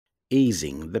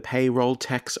Easing the payroll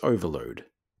tax overload.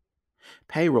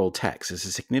 Payroll tax is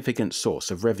a significant source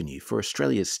of revenue for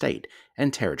Australia's state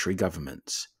and territory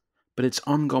governments, but its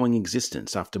ongoing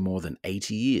existence after more than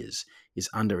 80 years is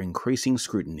under increasing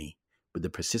scrutiny, with the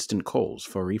persistent calls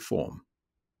for reform.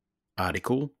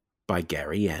 Article by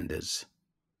Gary Anders.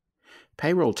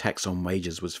 Payroll tax on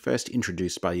wages was first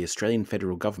introduced by the Australian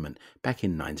federal government back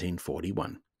in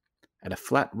 1941, at a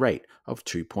flat rate of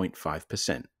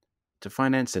 2.5%. to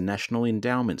finance a national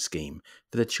endowment scheme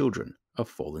for the children of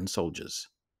fallen soldiers.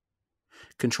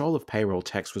 Control of payroll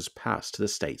tax was passed to the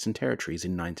states and territories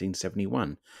in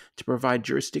 1971 to provide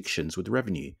jurisdictions with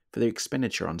revenue for their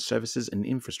expenditure on services and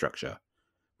infrastructure,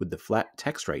 with the flat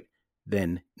tax rate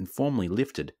then informally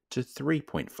lifted to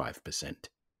 3.5%.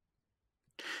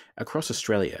 Across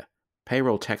Australia,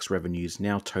 payroll tax revenues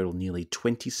now total nearly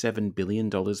 $27 billion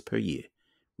per year,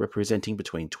 representing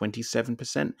between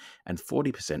 27% and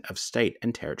 40% of state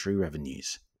and territory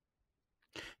revenues.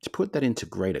 To put that into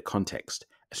greater context,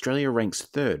 Australia ranks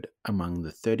third among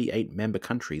the 38 member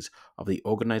countries of the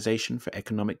Organisation for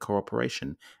Economic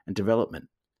Cooperation and Development,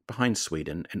 behind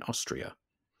Sweden and Austria,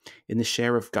 in the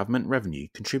share of government revenue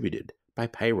contributed by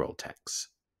payroll tax.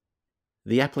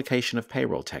 The application of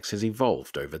payroll tax has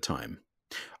evolved over time.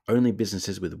 Only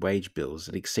businesses with wage bills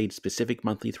that exceed specific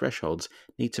monthly thresholds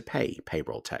need to pay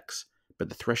payroll tax, but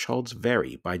the thresholds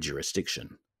vary by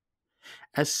jurisdiction.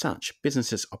 As such,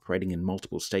 businesses operating in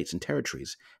multiple states and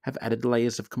territories have added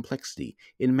layers of complexity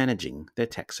in managing their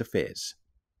tax affairs.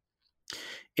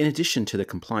 In addition to the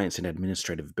compliance and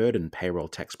administrative burden payroll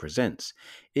tax presents,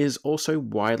 it is also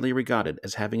widely regarded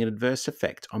as having an adverse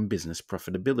effect on business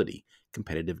profitability,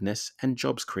 competitiveness, and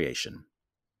jobs creation.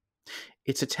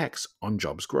 It's a tax on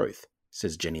jobs growth,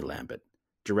 says Jenny Lambert,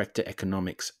 Director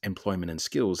Economics, Employment and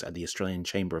Skills at the Australian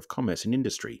Chamber of Commerce and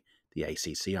Industry, the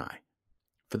ACCI.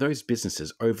 For those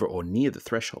businesses over or near the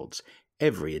thresholds,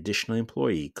 every additional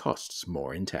employee costs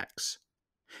more in tax.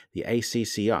 The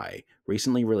ACCI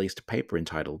recently released a paper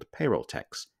entitled Payroll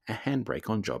Tax, a Handbrake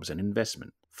on Jobs and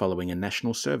Investment, following a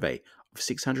national survey of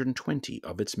 620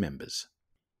 of its members.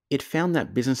 It found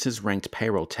that businesses ranked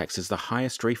payroll tax as the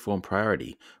highest reform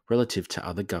priority relative to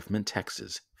other government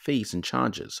taxes, fees and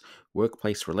charges,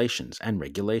 workplace relations, and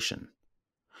regulation.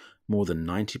 More than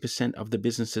 90% of the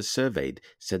businesses surveyed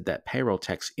said that payroll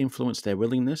tax influenced their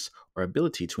willingness or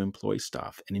ability to employ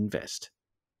staff and invest.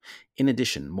 In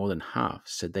addition, more than half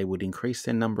said they would increase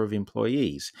their number of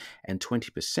employees, and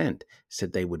 20%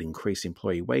 said they would increase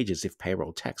employee wages if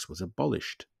payroll tax was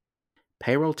abolished.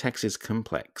 Payroll tax is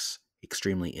complex,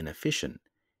 extremely inefficient,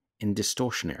 and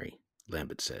distortionary,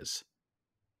 Lambert says.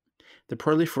 The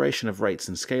proliferation of rates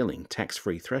and scaling,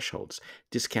 tax-free thresholds,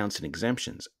 discounts and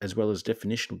exemptions, as well as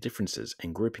definitional differences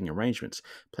and grouping arrangements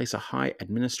place a high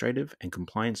administrative and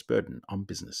compliance burden on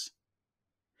business.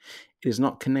 It is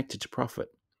not connected to profit,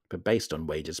 but based on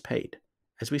wages paid,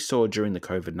 as we saw during the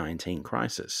COVID-19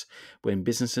 crisis, when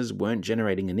businesses weren't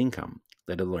generating an income,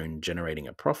 let alone generating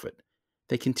a profit.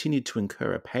 They continued to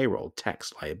incur a payroll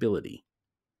tax liability.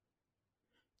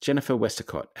 Jennifer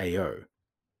Westacott, AO,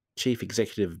 Chief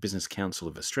Executive of Business Council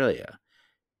of Australia,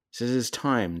 says it is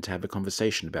time to have a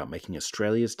conversation about making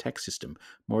Australia's tax system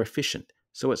more efficient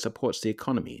so it supports the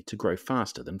economy to grow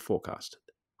faster than forecasted.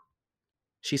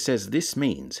 She says this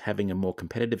means having a more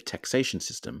competitive taxation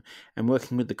system and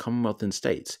working with the Commonwealth and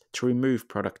states to remove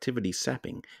productivity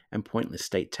sapping and pointless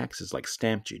state taxes like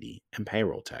stamp duty and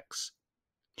payroll tax.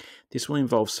 This will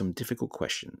involve some difficult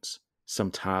questions,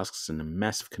 some tasks and a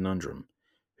massive conundrum.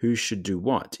 Who should do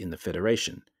what in the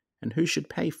Federation, and who should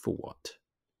pay for what?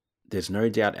 There's no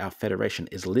doubt our Federation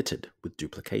is littered with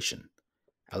duplication,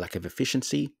 a lack of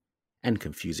efficiency, and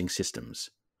confusing systems.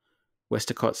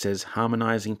 Westacott says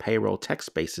harmonising payroll tax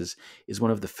bases is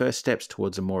one of the first steps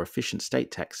towards a more efficient state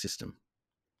tax system.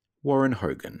 Warren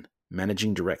Hogan,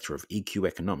 Managing Director of EQ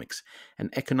Economics and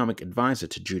Economic Advisor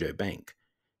to Judo Bank,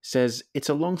 says it's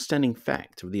a long-standing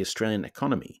fact of the Australian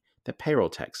economy that payroll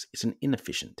tax is an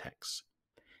inefficient tax.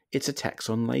 It's a tax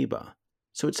on labour,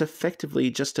 so it's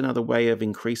effectively just another way of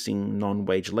increasing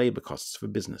non-wage labour costs for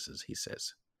businesses, he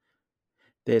says.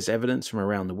 There's evidence from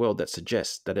around the world that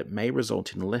suggests that it may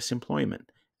result in less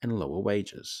employment and lower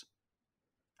wages.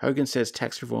 Hogan says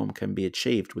tax reform can be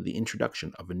achieved with the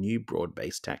introduction of a new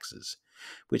broad-based taxes,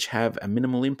 which have a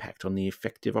minimal impact on the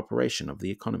effective operation of the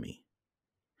economy.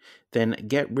 Then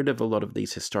get rid of a lot of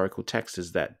these historical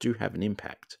taxes that do have an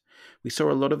impact. We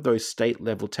saw a lot of those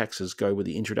state-level taxes go with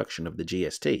the introduction of the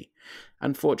GST.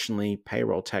 Unfortunately,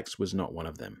 payroll tax was not one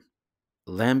of them.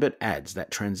 Lambert adds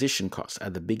that transition costs are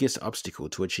the biggest obstacle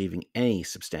to achieving any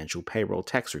substantial payroll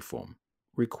tax reform,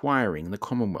 requiring the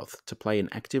Commonwealth to play an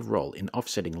active role in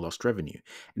offsetting lost revenue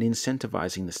and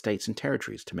incentivising the states and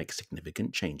territories to make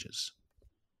significant changes.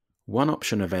 One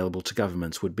option available to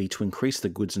governments would be to increase the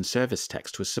goods and service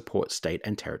tax to support state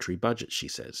and territory budgets, she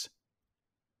says.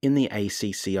 In the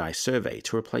ACCI survey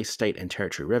to replace state and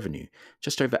territory revenue,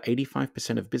 just over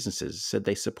 85% of businesses said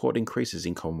they support increases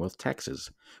in Commonwealth taxes,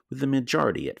 with the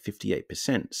majority at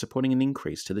 58% supporting an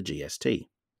increase to the GST.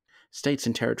 States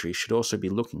and territories should also be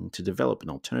looking to develop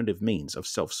an alternative means of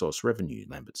self-source revenue,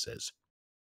 Lambert says.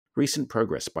 Recent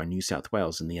progress by New South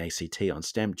Wales and the ACT on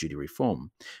stamp duty reform,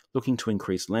 looking to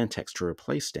increase land tax to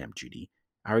replace stamp duty,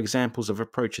 are examples of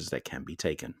approaches that can be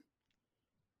taken.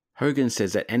 Hogan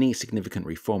says that any significant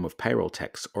reform of payroll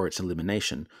tax or its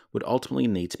elimination would ultimately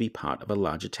need to be part of a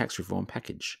larger tax reform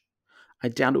package. I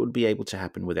doubt it would be able to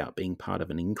happen without being part of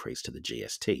an increase to the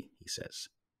GST, he says.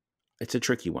 It's a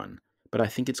tricky one, but I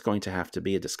think it's going to have to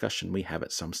be a discussion we have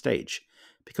at some stage,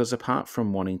 because apart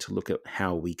from wanting to look at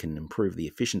how we can improve the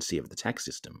efficiency of the tax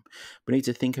system, we need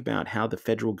to think about how the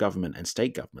federal government and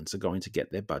state governments are going to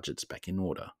get their budgets back in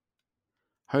order.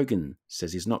 Hogan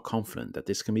says he's not confident that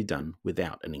this can be done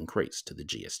without an increase to the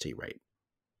GST rate.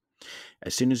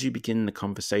 As soon as you begin the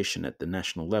conversation at the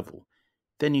national level,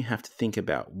 then you have to think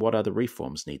about what other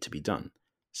reforms need to be done,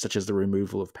 such as the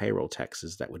removal of payroll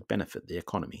taxes that would benefit the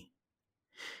economy.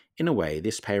 In a way,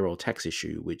 this payroll tax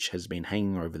issue, which has been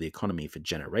hanging over the economy for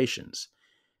generations,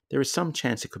 there is some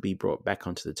chance it could be brought back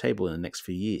onto the table in the next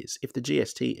few years if the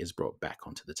GST is brought back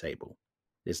onto the table.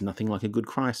 There's nothing like a good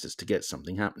crisis to get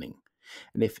something happening.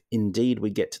 And if indeed we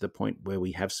get to the point where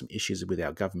we have some issues with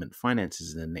our government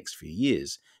finances in the next few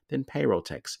years, then payroll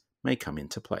tax may come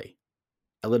into play.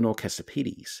 Eleanor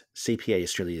Cassipides, CPA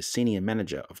Australia's Senior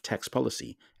Manager of Tax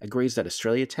Policy, agrees that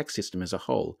Australia's tax system as a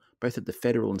whole, both at the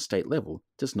federal and state level,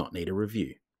 does not need a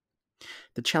review.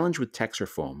 The challenge with tax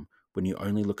reform, when you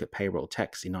only look at payroll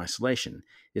tax in isolation,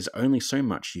 is only so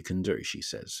much you can do, she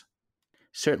says.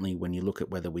 Certainly, when you look at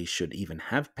whether we should even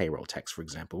have payroll tax, for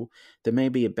example, there may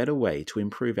be a better way to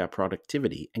improve our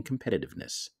productivity and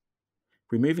competitiveness.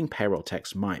 Removing payroll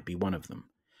tax might be one of them,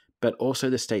 but also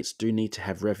the states do need to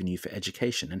have revenue for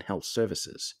education and health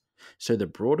services. So the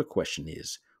broader question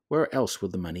is, where else will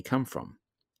the money come from?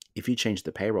 If you change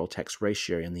the payroll tax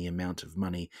ratio and the amount of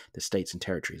money the states and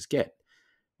territories get,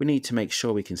 we need to make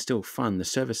sure we can still fund the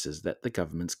services that the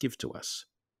governments give to us.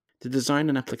 The design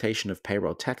and application of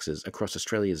payroll taxes across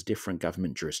Australia's different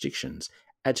government jurisdictions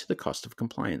add to the cost of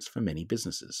compliance for many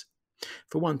businesses.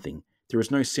 For one thing, there is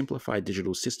no simplified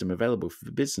digital system available for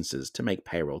businesses to make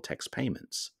payroll tax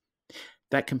payments.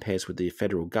 That compares with the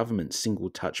federal government's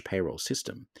single-touch payroll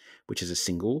system, which is a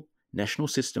single, national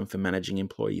system for managing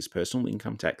employees' personal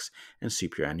income tax and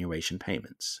superannuation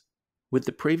payments. With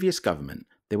the previous government,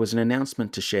 there was an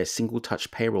announcement to share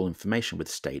single-touch payroll information with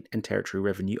state and territory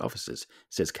revenue officers,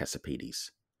 says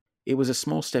Cassipides. It was a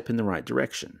small step in the right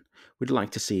direction. We'd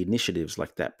like to see initiatives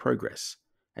like that progress,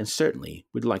 and certainly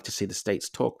we'd like to see the states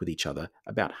talk with each other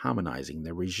about harmonising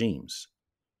their regimes.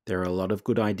 There are a lot of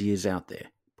good ideas out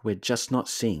there, but we're just not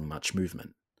seeing much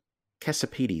movement.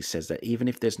 Cassipides says that even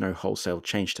if there's no wholesale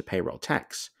change to payroll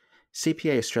tax,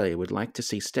 CPA Australia would like to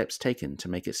see steps taken to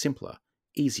make it simpler,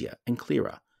 easier and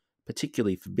clearer,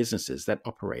 particularly for businesses that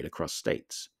operate across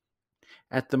states.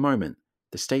 At the moment,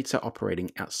 the states are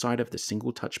operating outside of the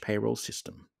single-touch payroll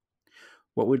system.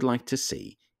 What we'd like to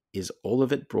see is all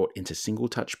of it brought into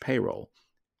single-touch payroll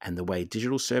and the way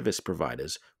digital service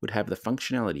providers would have the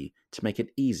functionality to make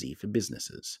it easy for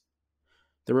businesses.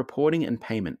 The reporting and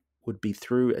payment would be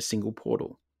through a single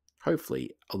portal.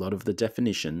 Hopefully, a lot of the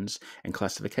definitions and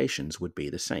classifications would be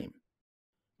the same.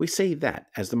 We see that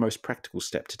as the most practical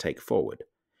step to take forward,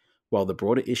 while the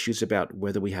broader issues about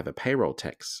whether we have a payroll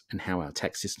tax and how our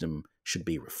tax system should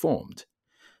be reformed,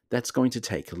 that's going to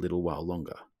take a little while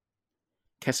longer.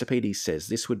 Cassipides says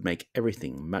this would make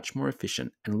everything much more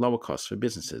efficient and lower cost for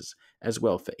businesses, as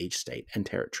well for each state and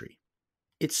territory.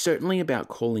 It's certainly about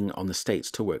calling on the states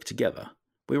to work together.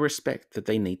 We respect that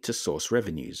they need to source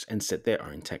revenues and set their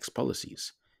own tax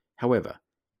policies. However,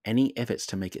 any efforts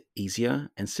to make it easier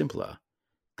and simpler,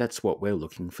 that's what we're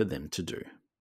looking for them to do.